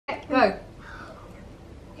Go.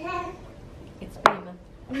 It's peanut.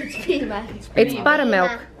 It's peanut. It's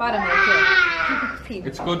buttermilk. Buttermilk, yeah.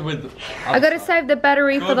 It's good with... I gotta save the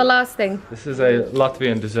battery for the last thing. This is a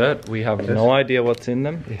Latvian dessert. We have no idea what's in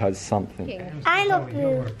them. It has something. I don't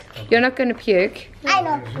puke. You're not gonna puke. I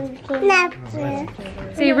don't puke.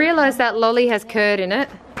 Never. So you realise that lolly has curd in it?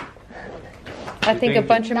 I think a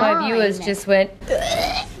bunch of my viewers just went,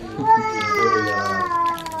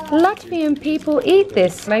 Latvian people eat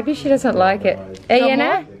this. Maybe she doesn't like it.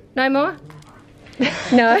 Ayana? No more?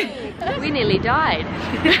 No. We nearly died.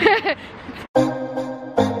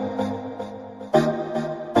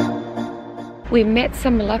 We met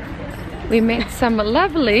some lovely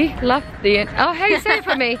Latvian. Oh, hey, say it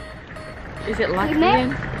for me. Is it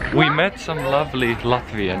Latvian? We met some lovely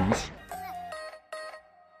Latvians.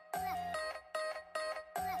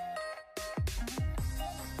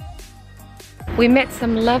 We met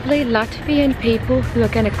some lovely Latvian people who are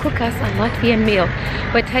going to cook us a Latvian meal.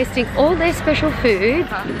 We're tasting all their special food.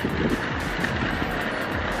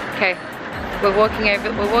 Okay, we're walking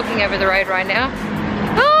over the road right now.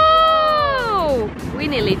 Oh! We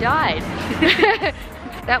nearly died.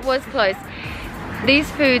 That was close. These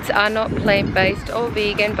foods are not plant-based or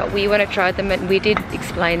vegan, but we want to try them, and we did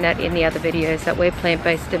explain that in the other videos that we're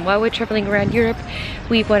plant-based, and while we're traveling around Europe,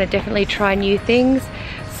 we want to definitely try new things.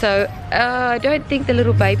 So I don't think the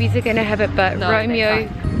little babies are going to have it, but no, Romeo,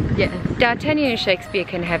 D'Artagnan and Shakespeare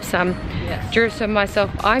can have some. Yes. Jerusalem, myself,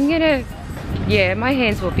 I'm gonna, yeah, my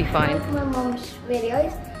hands will be fine. Like my mom's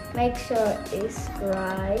videos, make sure to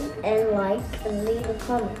subscribe and like and leave a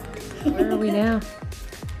comment. Where are we now?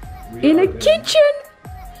 In a kitchen!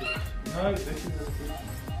 No, this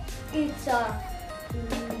is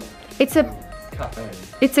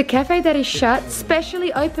It's a cafe that is shut,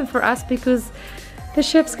 specially open for us because the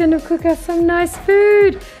chef's gonna cook us some nice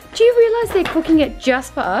food. Do you realise they're cooking it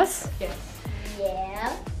just for us? Yes.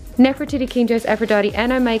 Yeah. Nefertiti, King James, Aphrodite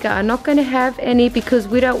and Omega are not gonna have any because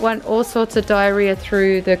we don't want all sorts of diarrhea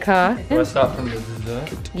through the car. Let's start from the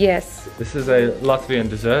dessert. Yes. This is a Latvian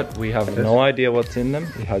dessert. We have no idea what's in them.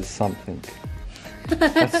 It has something.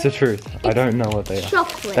 That's the truth. I don't know what they are.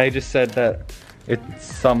 Chocolate. They just said that it's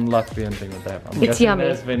some Latvian thing that they have. I'm guessing yummy.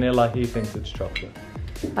 There's vanilla. He thinks it's chocolate.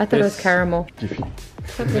 I thought it was caramel.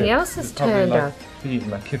 Something else has turned up.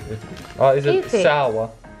 Oh, is it Kiwi.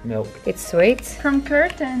 sour milk? It's sweet. From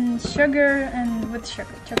curd and sugar and with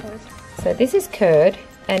chocolate. So this is curd,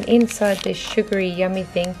 and inside this sugary yummy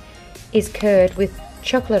thing is curd with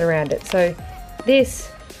chocolate around it. So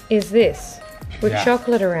this is this with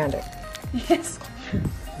chocolate around it. Yes.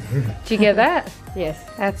 Do you get that? Yes.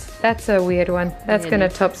 That's a weird one. That's gonna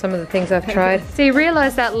top some of the things I've tried. So you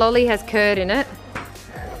realise that lolly has curd in it?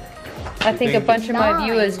 I think a bunch of my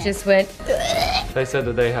viewers just went. They said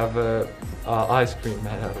that they have ice cream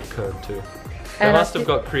made out of curd too. They And must have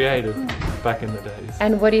got creative back in the days.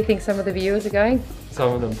 And what do you think some of the viewers are going?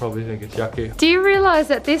 Some of them probably think it's yucky. Do you realise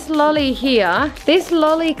that this lolly here, this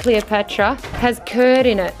lolly Cleopatra, has curd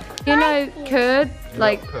in it? You know curd?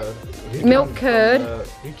 Like milk curd.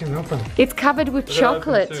 You can open it. It's covered with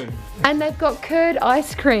chocolate. And they've got curd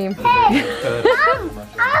ice cream. I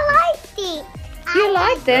like it. You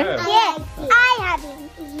like them? Yes, I have it.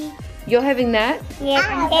 You're having that? Yes,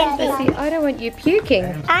 But see, I don't want you puking.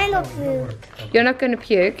 I don't puke. You're not going to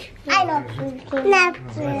puke. I don't puke.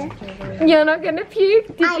 Never. You're not going to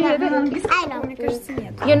puke. Did you hear that? I don't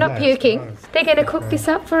puke. You're not puking. They're going to cook this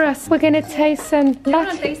up for us. We're going to taste some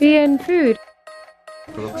Latvian food.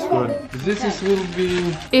 Looks good. This will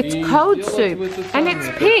be. It's cold soup and it's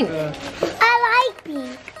pink. I like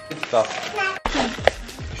pink.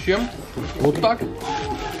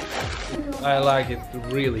 I like it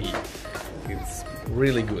really. It's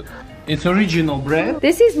really good. It's original bread.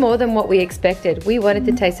 This is more than what we expected. We wanted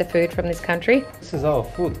to taste the food from this country. This is our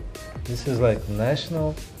food. This is like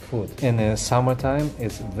national food. In the summertime,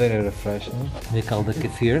 it's very refreshing. We call the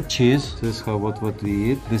kefir cheese. This is what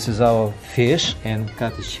we eat. This is our fish and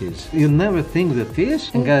cottage cheese. You never think that fish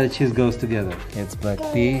and cottage cheese goes together. It's black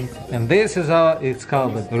pea. And this is our, it's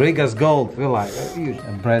called the Riga's Gold. We like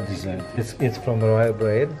a bread dessert. It's from rye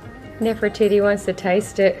bread. Nefertiti wants to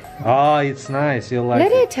taste it. Oh, it's nice. You like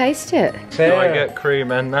Let it. her taste it. Do I get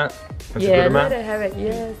cream and that? That's a good amount. Let her have it,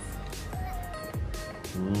 yes.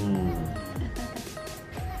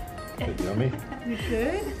 Yummy.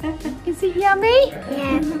 Is it yummy?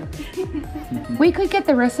 Yeah. We could get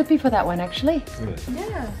the recipe for that one actually.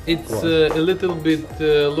 It's a little bit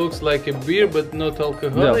looks like a beer, but not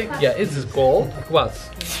alcoholic. No. Yeah, it's called kvass.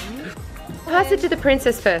 Pass it to the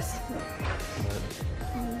princess first.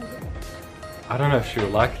 I don't know if she will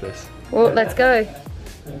like this. Well, let's go.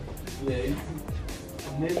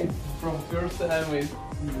 Maybe from first time it's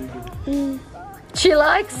really good. She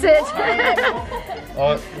likes it.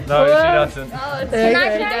 Oh, no, she doesn't.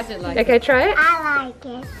 Okay. She doesn't like Okay, try it. I like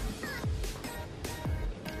it.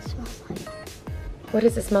 What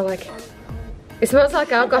does it smell like? It smells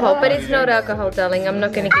like alcohol, but it's not alcohol, darling. I'm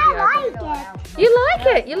not going to give you alcohol. I like it. You like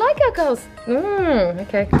it? You like alcohols?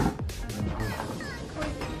 Okay.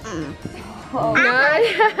 No.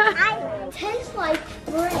 It tastes like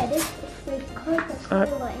bread with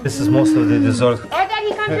Coca-Cola. This is most of the dessert. Oh, Dad, he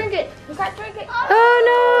can't drink it. He can't drink it. Oh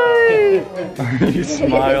no! You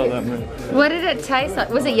smiled at me. What did it taste like?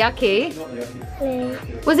 Was it yucky?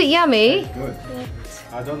 Was it yummy?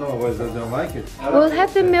 I don't know whether they like it. We'll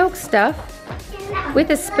have the milk stuff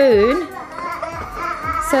with a spoon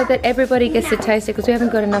so that everybody gets to taste it because we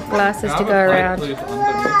haven't got enough glasses to go around.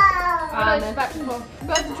 Back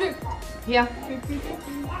to drink. Here.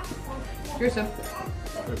 Here's some.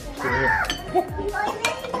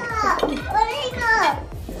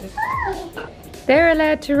 They're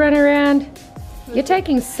allowed to run around. You're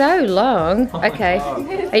taking so long. Okay.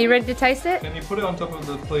 Are you ready to taste it? Can you put it on top of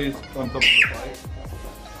the, please, on top of the plate?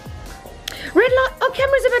 Red light. Oh,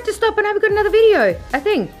 camera's about to stop and I've got another video. I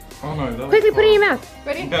think. Oh no, that was Quickly put it in your mouth.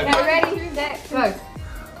 Ready? Okay. Now ready? Set. Go.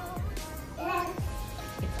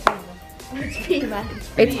 It's peanut.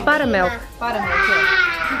 It's buttermilk. Buttermilk.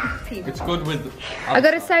 Yeah. It's good with... I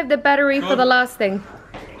gotta save the battery for the last thing,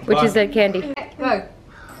 which is the candy. Go.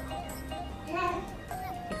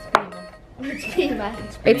 It's peanut.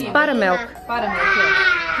 It's buttermilk. Buttermilk.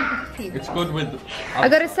 Yeah. It's good with... I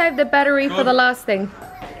gotta save the battery for the last thing,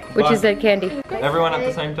 which is the candy. Everyone at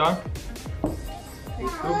the same time?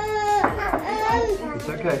 It's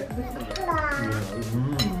okay.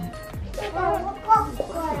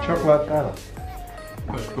 Chocolate color.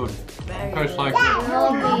 It's good. Tastes like...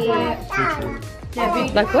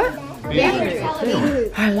 Like what?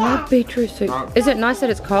 beetroot. I love beetroot soup. Is it nice that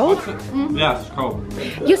it's cold? Yeah, it's cold.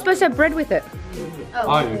 You're supposed to have bread with it.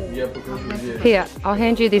 Are you? Yeah, because yeah. Here, I'll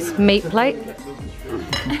hand you this meat plate.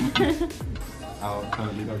 I'll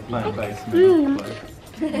totally go plant-based meat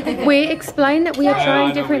plate. We explain that we are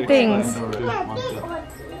trying different things.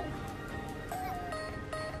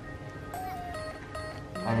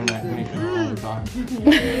 I haven't had meat in a long time.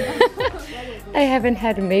 I haven't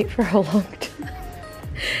had meat for a long time.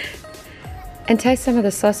 And taste some of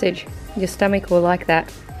the sausage. Your stomach will like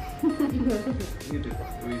that.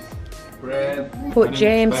 Bread. Put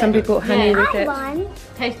jam, some people put honey with it.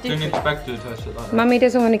 Taste Didn't different. expect to taste it like that. Mummy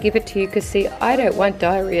doesn't want to give it to you because see, I don't want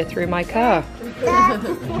diarrhea through my car.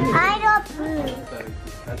 I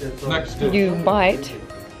don't. Next to You might.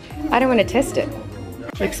 I don't want to test it.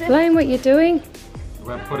 Explain what you're doing.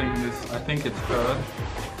 we're putting this, I think it's curd,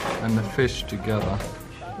 and the fish together.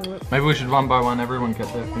 Maybe we should one by one, everyone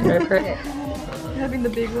get their finger. Go for it. Having the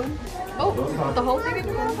big one. Oh, the whole thing in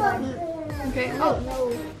one? Okay. Oh.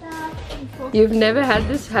 You've never had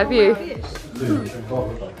this, have you?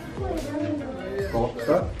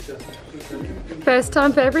 First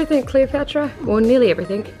time for everything, Cleopatra? Or nearly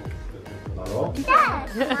everything.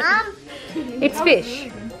 It's fish.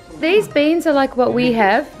 These beans are like what we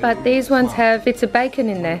have, but these ones have bits of bacon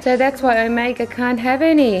in there. So that's why Omega can't have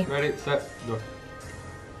any. Ready, set, go.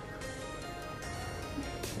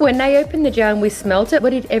 When they opened the jar and we smelt it,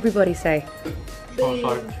 what did everybody say? Smells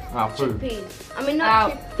like our food. I mean,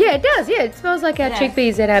 not Yeah, it does. Yeah, it smells like our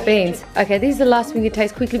chickpeas and our beans. Okay, this is the last thing you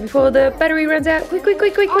taste quickly before the battery runs out. Quick, quick,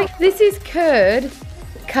 quick, quick, quick. This is curd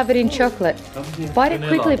covered in chocolate. Bite it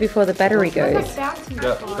quickly before the battery goes. Yeah,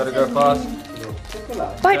 gotta go fast.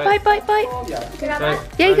 Bite, bite, bite, bite. Okay.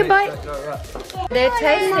 Yeah, you can Ready, bite. set, go, yeah. They're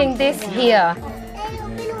tasting this here.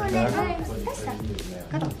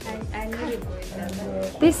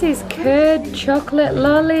 This is curd chocolate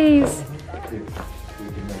lollies.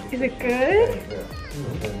 Is it good?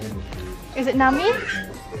 Is it nummy?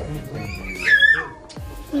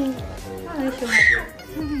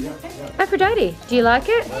 Aphrodite, do you like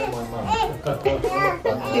it?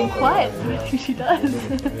 Being quiet. She does.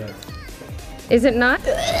 Is it nice?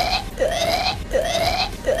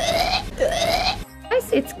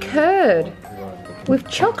 Nice, it's curd with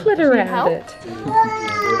chocolate around it.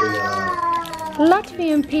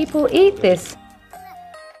 Latvian people eat this.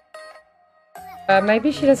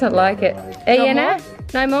 Maybe she doesn't like it. Iana?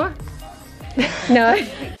 No more? No.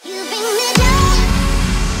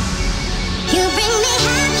 You bring me